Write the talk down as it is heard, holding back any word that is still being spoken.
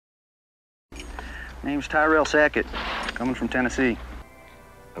Name's Tyrell Sackett, coming from Tennessee.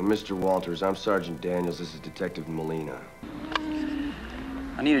 I'm Mr. Walters. I'm Sergeant Daniels. This is Detective Molina.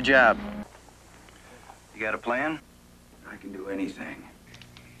 I need a job. You got a plan? I can do anything.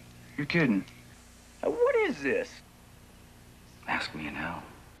 You're kidding. What is this? Ask me now.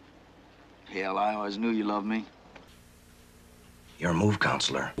 Hell, I always knew you loved me. You're a move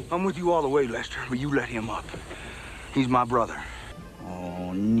counselor. I'm with you all the way, Lester, but you let him up. He's my brother.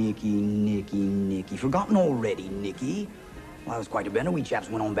 Oh, Nicky. Forgotten already, Nicky? Well, I was quite a bender. We chaps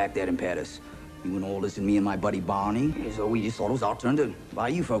went on back there in Paris. You and Aldous and me and my buddy Barney. So we just thought it was our turn to buy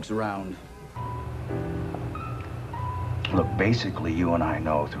you folks around. Look, basically, you and I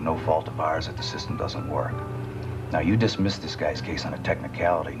know through no fault of ours that the system doesn't work. Now, you dismissed this guy's case on a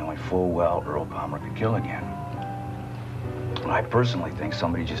technicality, knowing full well Earl Palmer could kill again. I personally think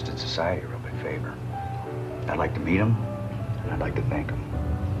somebody just did society a real big favor. I'd like to meet him, and I'd like to thank him.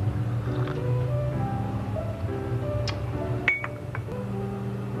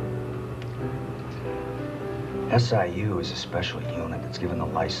 SIU is a special unit that's given the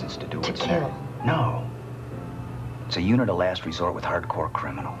license to do what's kill. No. It's a unit of last resort with hardcore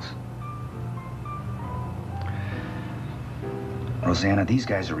criminals. Rosanna, these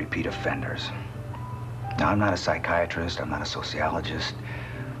guys are repeat offenders. Now, I'm not a psychiatrist, I'm not a sociologist.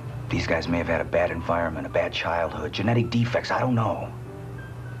 These guys may have had a bad environment, a bad childhood, genetic defects, I don't know.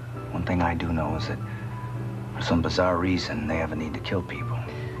 One thing I do know is that for some bizarre reason, they have a need to kill people.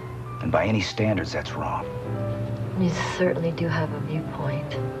 And by any standards, that's wrong. You certainly do have a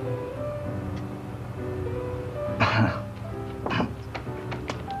viewpoint.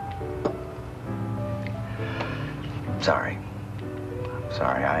 Sorry.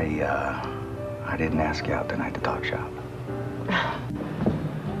 I didn't ask you out tonight to talk shop.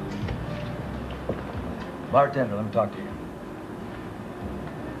 Bartender, let me talk to you.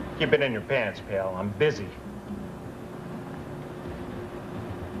 Keep it in your pants, pal. I'm busy.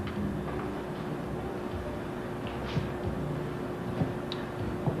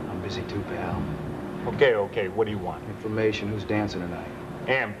 I'm busy too, pal. Okay. What do you want? Information, who's dancing tonight?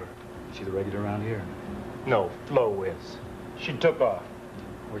 Amber. Is she the regular around here? No, Flo is. She took off.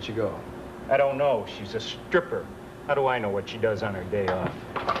 Where'd she go? I don't know. She's a stripper. How do I know what she does on her day off?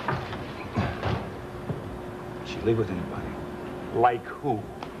 Did she live with anybody? Like who?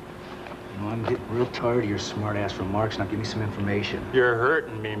 You know, I'm getting real tired of your smart-ass remarks. Now give me some information. You're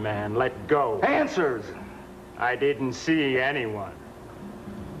hurting me, man. Let go. Answers! I didn't see anyone.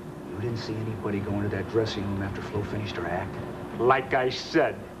 You didn't see anybody go into that dressing room after Flo finished her act? Like I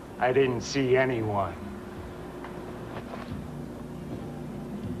said, I didn't see anyone.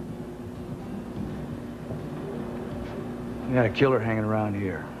 We got a killer hanging around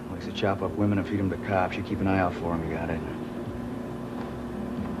here. Likes to chop up women and feed them to cops. You keep an eye out for him, you got it?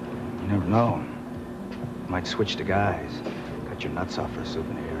 You never know. Might switch to guys. Cut your nuts off for a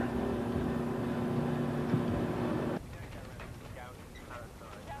souvenir.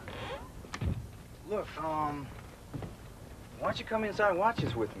 Look, why don't you come inside and watch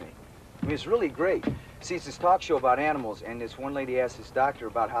this with me? I mean, it's really great. See, it's this talk show about animals, and this one lady asked this doctor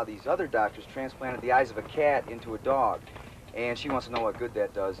about how these other doctors transplanted the eyes of a cat into a dog. And she wants to know what good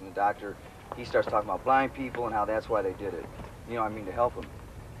that does, and the doctor, he starts talking about blind people and how that's why they did it. You know, I mean, to help them.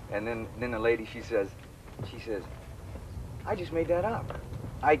 And then the lady, she says, I just made that up.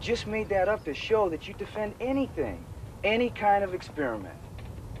 I just made that up to show that you defend anything, any kind of experiment.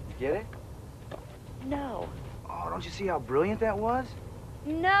 You get it? No. Oh, don't you see how brilliant that was?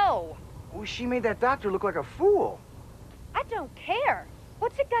 No. Well, she made that doctor look like a fool. I don't care.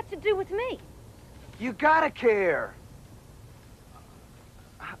 What's it got to do with me? You gotta care.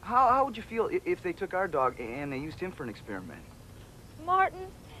 How would you feel if they took our dog and they used him for an experiment? Martin,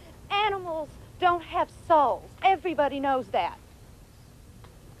 animals don't have souls. Everybody knows that.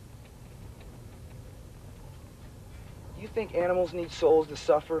 You think animals need souls to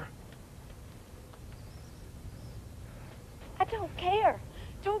suffer? I don't care.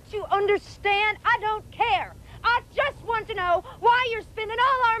 Don't you understand? I don't care. I just want to know why you're spending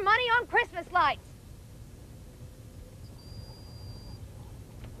all our money on Christmas lights.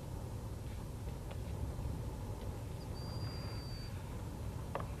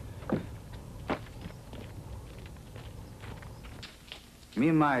 Me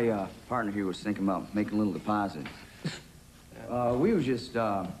and my partner here was thinking about making a little deposit. We was just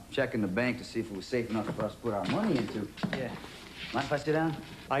checking the bank to see if it was safe enough for us to put our money into. Yeah. Mind if I sit down?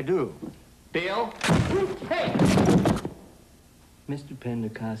 I do. Bill? Hey! Mr.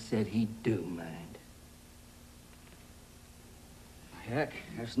 Pendercost said he do mind. Heck,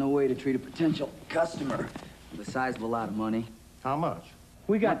 there's no way to treat a potential customer with the size of a lot of money. How much?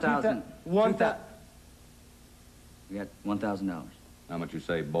 We got 1,000. We got $1,000. How much you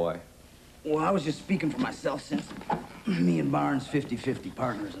say, boy? Well, I was just speaking for myself since me and Barnes 50-50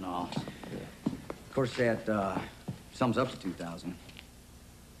 partners and all. Of course, that sums up to 2,000.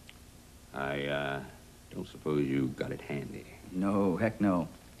 I don't suppose you got it handy. No, heck no.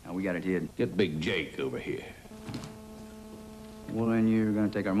 No, we got it hid. Get Big Jake over here. Well, then you're gonna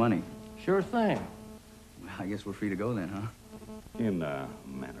take our money. Sure thing. Well, I guess we're free to go then, huh? In a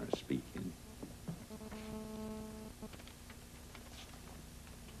manner of speaking.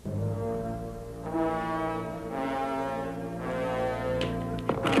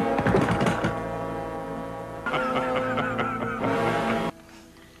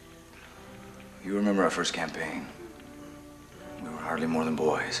 You remember our first campaign? We were hardly more than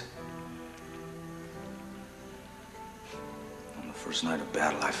boys. On the first night of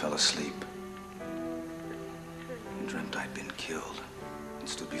battle, I fell asleep. And dreamt I'd been killed and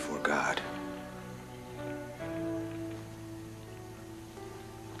stood before God.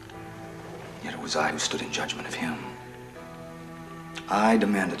 Yet it was I who stood in judgment of him. I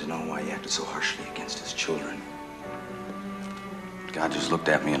demanded to know why he acted so harshly against his children. God just looked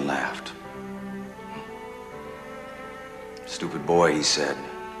at me and laughed. Stupid boy, he said.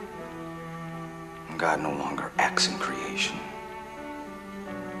 God no longer acts in creation.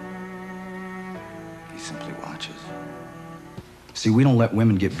 He simply watches. See, we don't let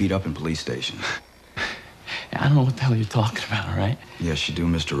women get beat up in police stations. I don't know what the hell you're talking about, all right? Yes, you do,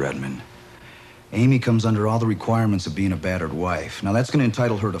 Mr. Redmond. Amy comes under all the requirements of being a battered wife. Now, that's going to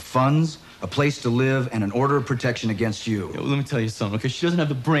entitle her to funds, a place to live, and an order of protection against you. Yeah, well, let me tell you something, okay? She doesn't have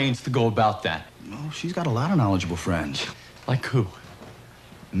the brains to go about that. No, she's got a lot of knowledgeable friends. Like who?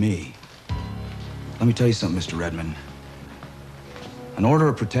 Me. Let me tell you something, Mr. Redmond. An order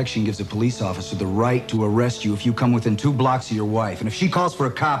of protection gives a police officer the right to arrest you if you come within 2 blocks of your wife. And if she calls for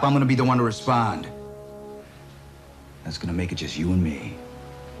a cop, I'm going to be the one to respond. That's going to make it just you and me.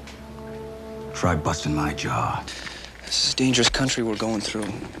 Try busting my jaw. This is a dangerous country we're going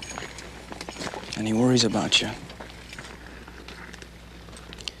through. And he worries about you.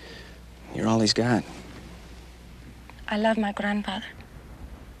 You're all he's got. I love my grandfather.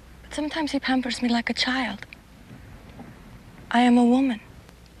 But sometimes he pampers me like a child. I am a woman.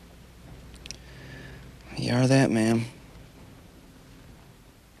 You are that, ma'am.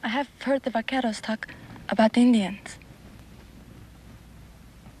 I have heard the vaqueros talk about Indians.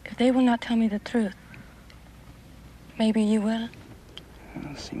 If they will not tell me the truth, maybe you will.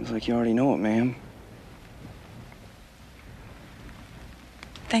 Well, seems like you already know it, ma'am.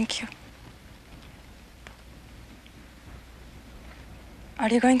 Thank you. Are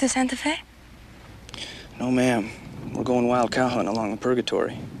you going to Santa Fe? No, ma'am. We're going wild cow hunting along the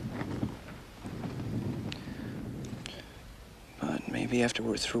Purgatory. But maybe after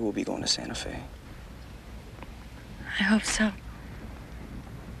we're through, we'll be going to Santa Fe. I hope so.